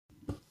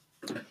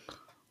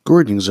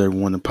Greetings,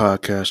 everyone in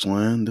podcast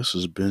land. This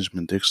is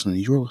Benjamin Dixon,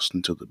 and you're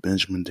listening to the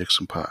Benjamin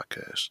Dixon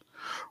Podcast.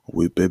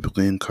 We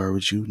biblically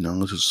encourage you not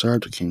only to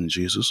serve the King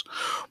Jesus,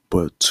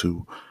 but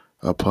to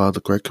apply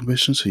the Great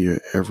Commission to your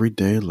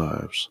everyday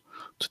lives.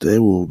 Today,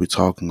 we will be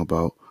talking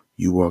about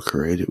you are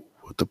created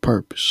with a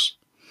purpose.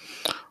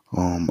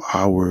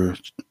 Our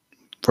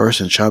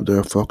verse and chapter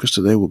of focus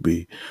today will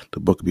be the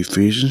book of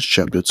Ephesians,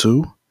 chapter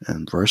 2,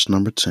 and verse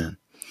number 10.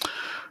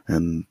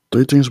 And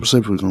three things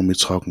specifically we're going to be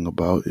talking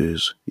about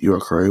is you are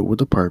created with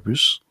a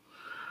purpose.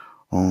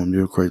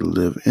 You're created to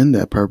live in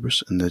that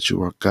purpose, and that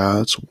you are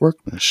God's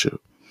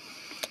workmanship.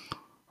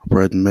 I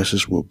pray the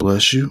message will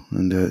bless you,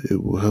 and that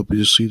it will help you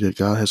to see that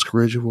God has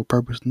created you for a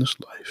purpose in this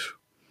life.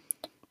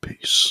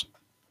 Peace.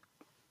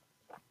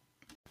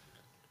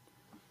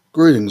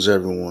 Greetings,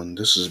 everyone.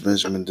 This is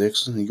Benjamin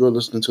Dixon, and you're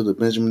listening to the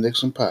Benjamin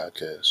Dixon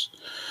Podcast.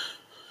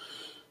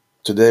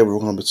 Today, we're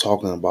going to be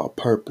talking about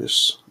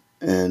purpose,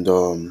 and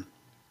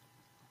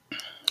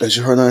as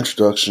you heard in our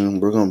introduction,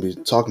 we're going to be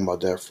talking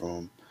about that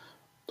from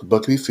the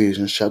book of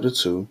Ephesians, chapter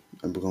 2,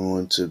 and we're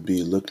going to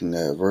be looking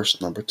at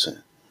verse number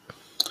 10.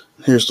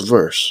 Here's the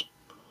verse.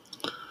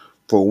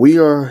 For we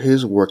are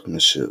his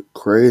workmanship,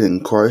 created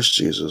in Christ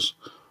Jesus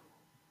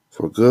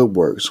for good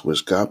works,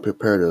 which God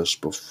prepared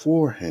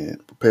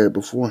beforehand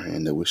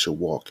that we should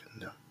walk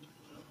in them.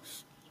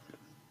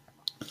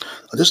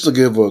 Now, just to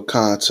give a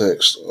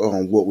context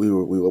on what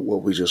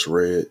we just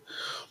read,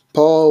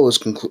 Paul is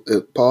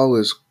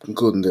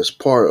concluding this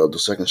part of the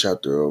second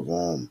chapter of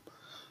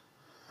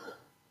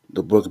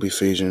the book of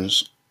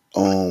Ephesians.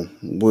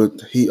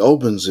 He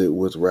opens it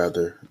with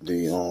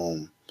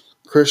the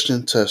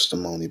Christian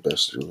testimony,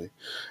 basically.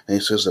 And he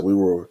says that we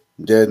were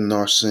dead in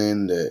our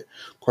sin, that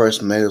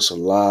Christ made us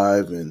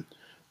alive, and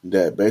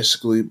that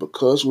basically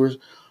because we're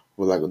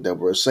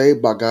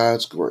saved by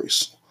God's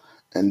grace,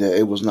 and that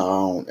it was not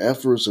our own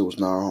efforts, it was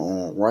not our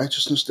own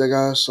righteousness that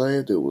God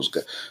saved, it was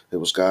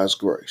God's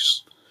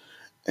grace.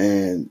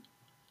 And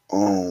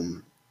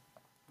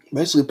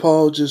basically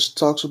Paul just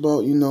talks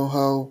about,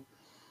 how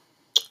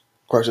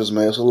Christ has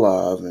made us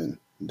alive, and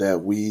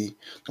that we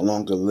no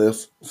longer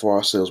live for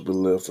ourselves, but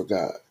live for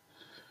God.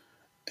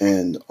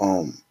 And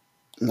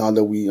now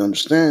that we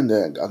understand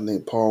that, I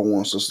think Paul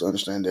wants us to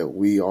understand that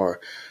we are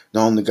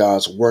not only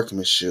God's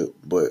workmanship,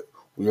 but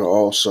we are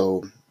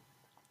also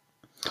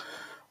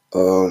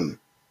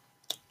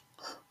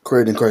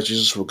created in Christ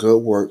Jesus for good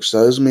works. That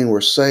doesn't mean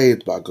we're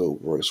saved by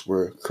good works.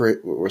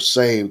 We're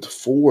saved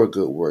for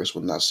good works.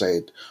 We're not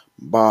saved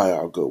by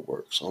our good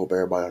works. I hope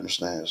everybody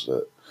understands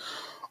that.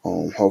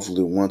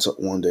 Hopefully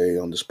one day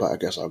on this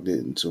podcast I'll get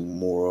into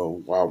more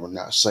of why we're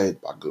not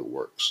saved by good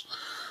works.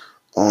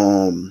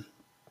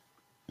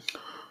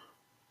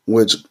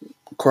 Which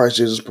Christ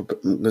Jesus,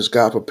 this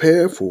God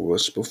prepared for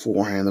us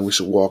beforehand that we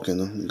should walk in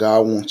them.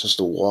 God wants us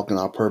to walk in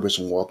our purpose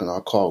and walk in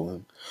our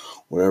calling,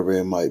 wherever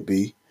it might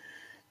be.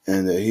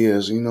 And that he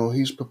has,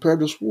 he's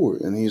prepared us for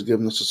it, and he's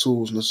given us the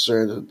tools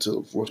necessary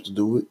for us to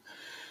do it.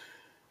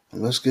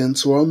 And let's get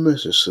into our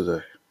message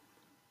today.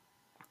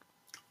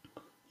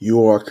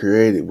 You are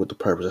created with a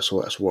purpose.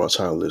 That's what our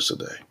title is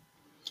today.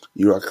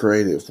 You are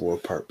created for a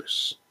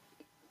purpose.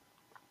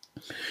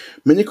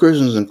 Many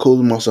Christians,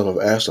 including myself, have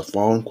asked the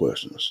following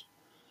questions.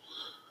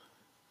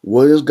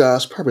 What is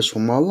God's purpose for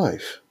my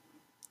life?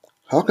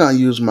 How can I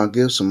use my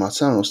gifts and my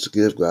talents to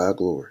give God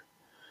glory?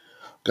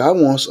 God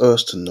wants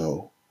us to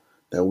know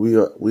that we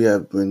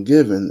have been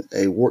given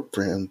a work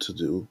for him to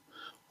do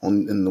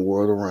in the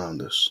world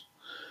around us,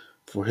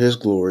 for his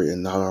glory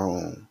and not our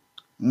own.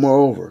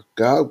 Moreover,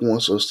 God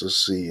wants us to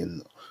see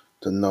and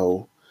to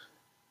know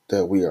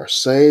that we are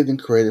saved and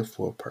created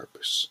for a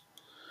purpose.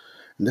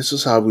 And this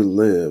is how we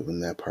live in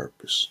that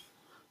purpose.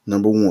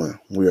 Number one,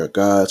 we are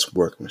God's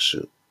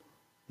workmanship.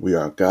 We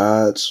are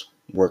God's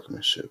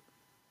workmanship.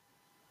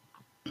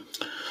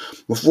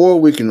 Before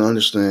we can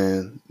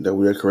understand that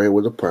we are created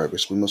with a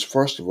purpose, we must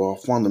first of all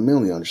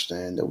fundamentally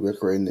understand that we are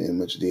created in the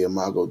image of the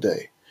Imago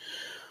Dei,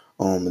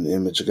 in the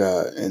image of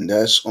God. And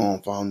that's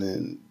found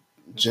in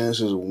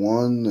Genesis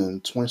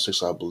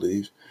 1:26, I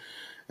believe.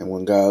 And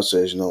when God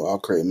says, I'll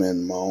create man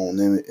in my own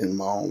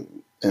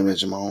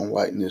image, in my own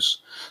likeness,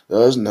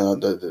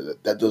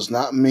 that does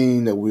not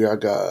mean that we are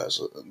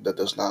gods. That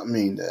does not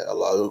mean that a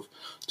lot of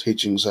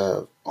teachings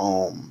have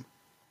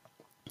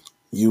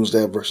used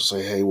that verse to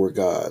say, hey, we're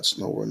gods.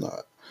 No, we're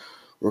not.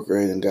 We're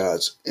creating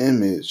God's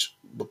image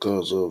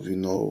because of,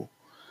 the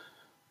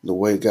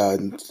way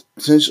God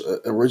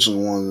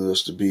originally wanted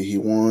us to be. He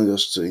wanted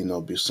us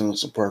to, be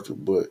sinless and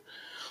perfect, but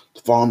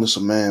the fallenness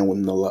of man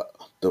with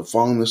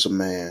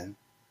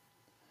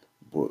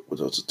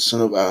the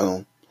sin of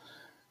Adam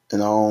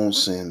and our own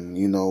sin,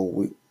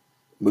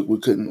 we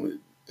couldn't.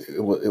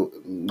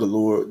 The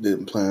Lord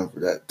didn't plan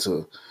for that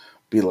to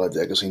be like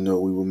that because he knew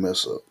we would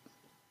mess up.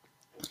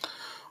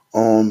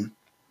 And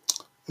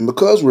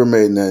because we're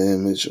made in that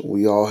image,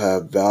 we all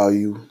have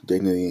value,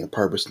 dignity, and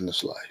purpose in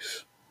this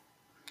life.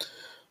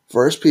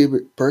 First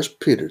Peter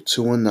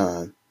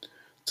 2:9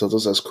 tells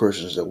us as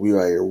Christians that we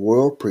are a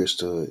royal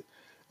priesthood,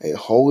 a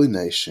holy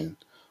nation,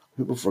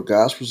 people for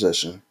God's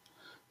possession,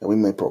 that we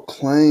may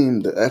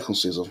proclaim the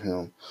excellencies of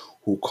him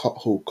who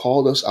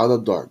called us out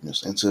of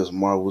darkness into his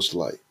marvelous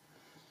light.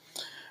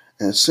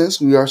 And since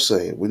we are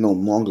saved, we no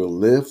longer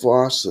live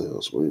for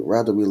ourselves.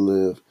 Rather we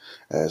live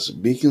as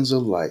beacons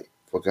of light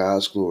for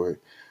God's glory.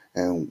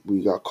 And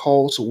we are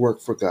called to work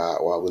for God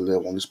while we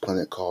live on this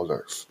planet called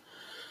Earth.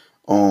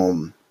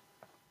 And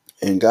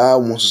God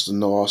wants us to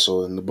know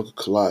also in the book of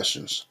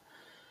Colossians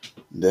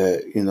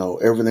that,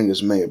 everything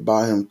is made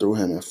by him, through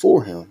him, and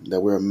for him. That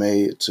we're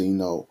made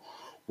to,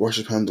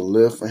 worship him, to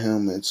live for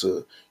him, and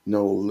to,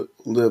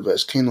 live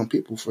as kingdom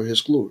people for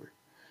his glory.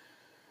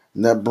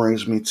 And that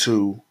brings me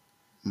to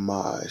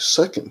my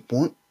second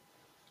point.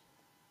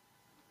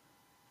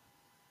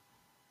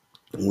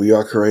 We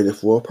are created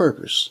for a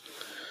purpose.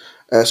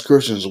 As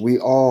Christians, we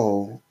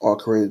all are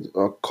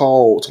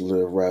called to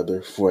live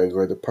rather for a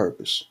greater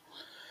purpose.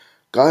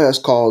 God has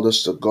called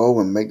us to go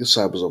and make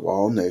disciples of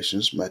all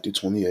nations, Matthew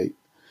 28.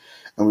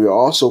 And we are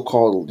also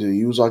called to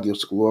use our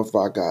gifts to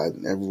glorify God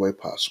in every way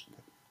possible.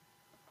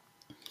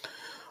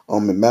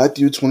 In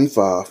Matthew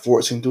 25,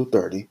 14 through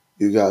 30,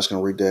 you guys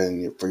can read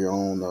that for your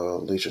own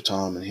leisure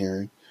time and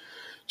hearing.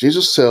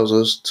 Jesus tells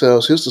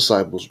his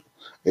disciples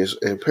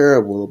a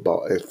parable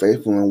about a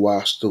faithful and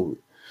wise steward,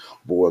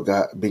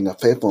 being a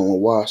faithful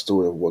and wise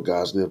steward of what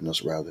God's given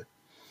us, rather,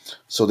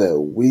 so that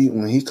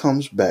when he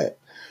comes back,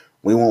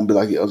 we won't be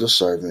like the other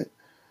servant,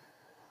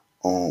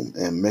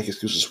 and make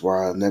excuses for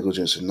our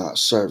negligence in not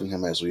serving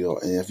him as we are.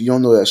 And if you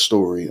don't know that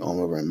story,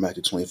 over in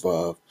Matthew 25,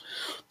 I'll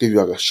give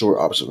you like a short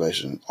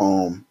observation.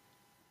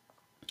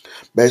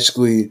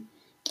 Basically,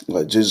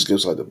 like Jesus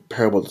gives like the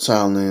parable of the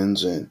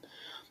talents, and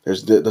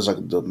there's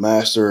like the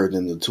master and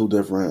then the two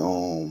different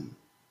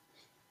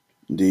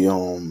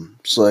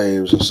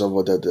slaves and stuff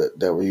like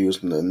that were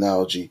used in the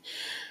analogy,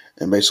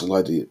 and basically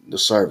like the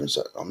servants.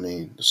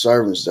 The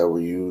servants that were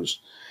used,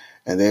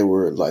 and they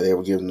were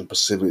given the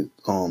specific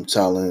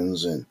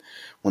talents, and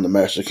when the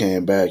master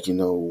came back,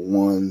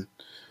 one,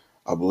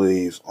 I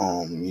believe,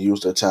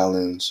 used their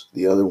talents,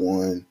 the other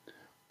one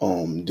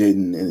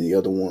didn't, and the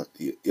other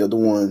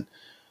one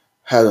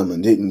had them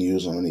and didn't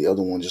use them, and the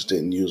other one just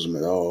didn't use them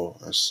at all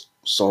and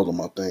sold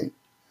them, I think.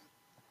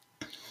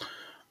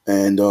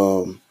 And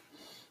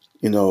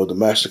the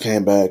master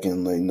came back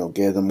and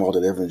gave them all the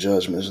different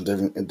judgments and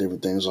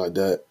different things like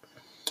that.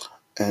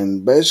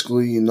 And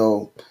basically,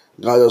 God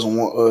doesn't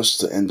want us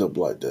to end up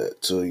like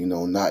that, to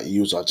not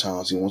use our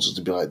talents. He wants us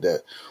to be like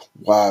that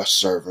wise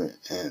servant,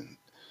 and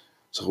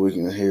so we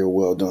can hear,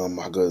 "Well done,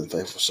 my good and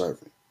faithful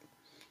servant."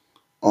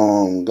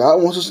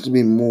 God wants us to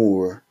be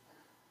more.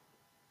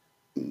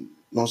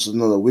 Wants us to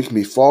know that we can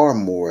be far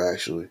more,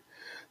 actually,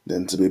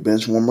 than to be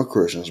bench warmer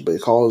Christians, but He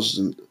calls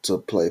us to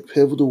play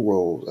pivotal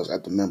roles as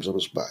the members of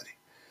His body.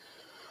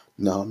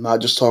 Now, I'm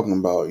not just talking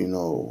about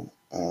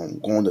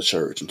going to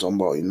church. I'm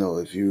talking about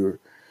if you're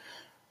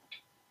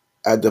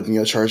active in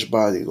your church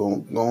body, go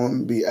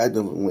and be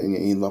active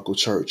in your local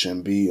church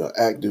and be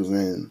active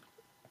in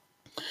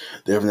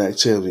different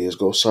activities.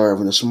 Go serve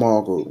in a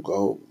small group.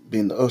 Go be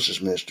in the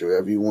ushers ministry,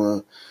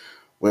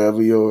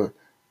 wherever your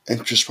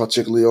interests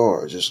particularly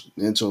are. Just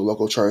get into a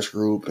local church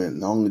group, and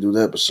not only do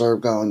that, but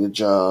serve God on your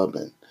job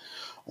and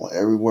on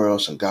everywhere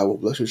else, and God will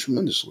bless you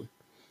tremendously.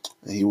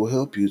 And He will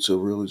help you to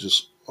really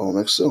just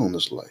excel in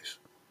this life.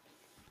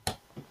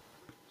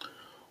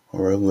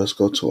 All right, let's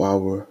go to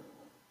our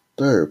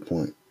third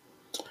point.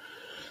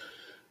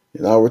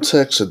 In our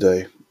text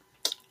today,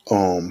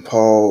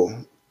 Paul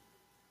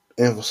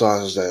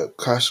emphasizes that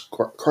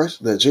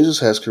Christ, that Jesus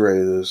has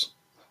created us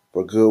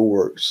for good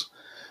works,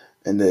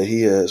 and that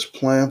He has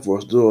planned for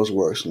us to do those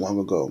works long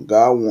ago.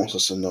 God wants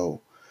us to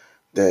know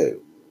that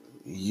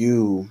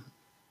you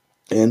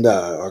and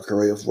I are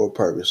created for a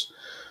purpose,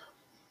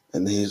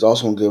 and He's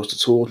also going to give us the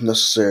tools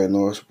necessary in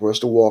order for us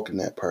to walk in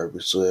that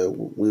purpose, so that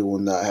we will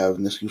not have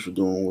an excuse for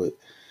doing what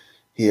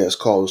He has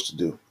called us to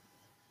do.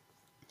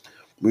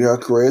 We are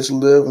created to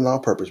live in our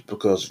purpose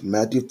because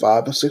Matthew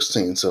 5 and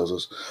 16 tells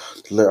us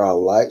to let our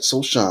light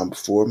so shine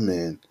before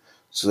men,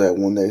 so that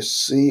when they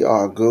see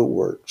our good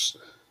works,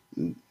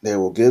 they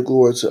will give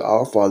glory to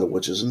our Father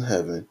which is in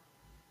heaven.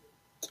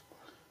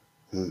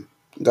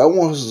 God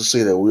wants us to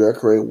see that we are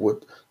created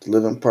to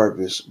live in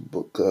purpose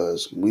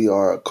because we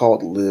are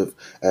called to live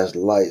as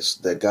lights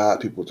that guide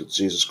people to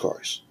Jesus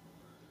Christ.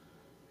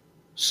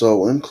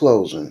 So, in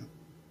closing,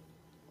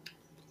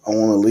 I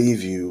want to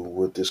leave you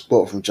with this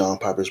quote from John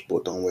Piper's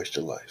book, Don't Waste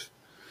Your Life.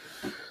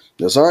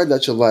 Desire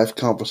that your life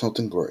count for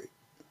something great.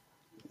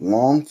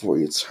 Long for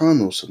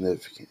eternal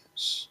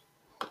significance.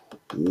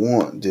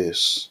 Want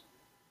this.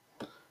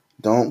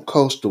 Don't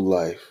coast through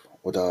life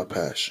without a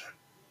passion.